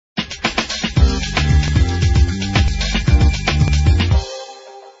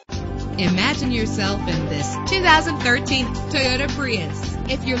Imagine yourself in this 2013 Toyota Prius.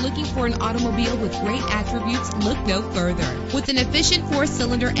 If you're looking for an automobile with great attributes, look no further. With an efficient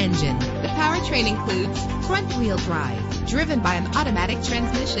 4-cylinder engine, the powertrain includes front-wheel drive, driven by an automatic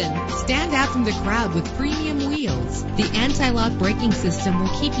transmission. Stand out from the crowd with premium wheels. The anti-lock braking system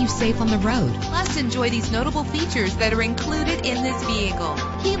will keep you safe on the road. Plus, enjoy these notable features that are included in this vehicle: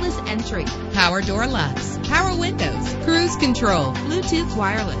 keyless entry, power door locks, power windows, cruise control, Bluetooth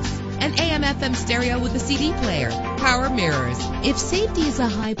wireless, an AM/FM stereo with a CD player, power mirrors. If safety is a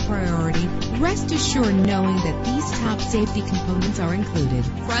high priority, rest assured knowing that these top safety components are included: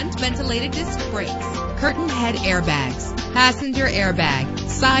 front ventilated disc brakes, curtain head airbags, passenger airbag,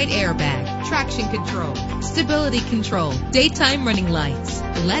 side airbag, traction control, stability control, daytime running lights.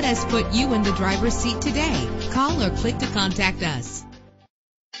 Let us put you in the driver's seat today. Call or click to contact us.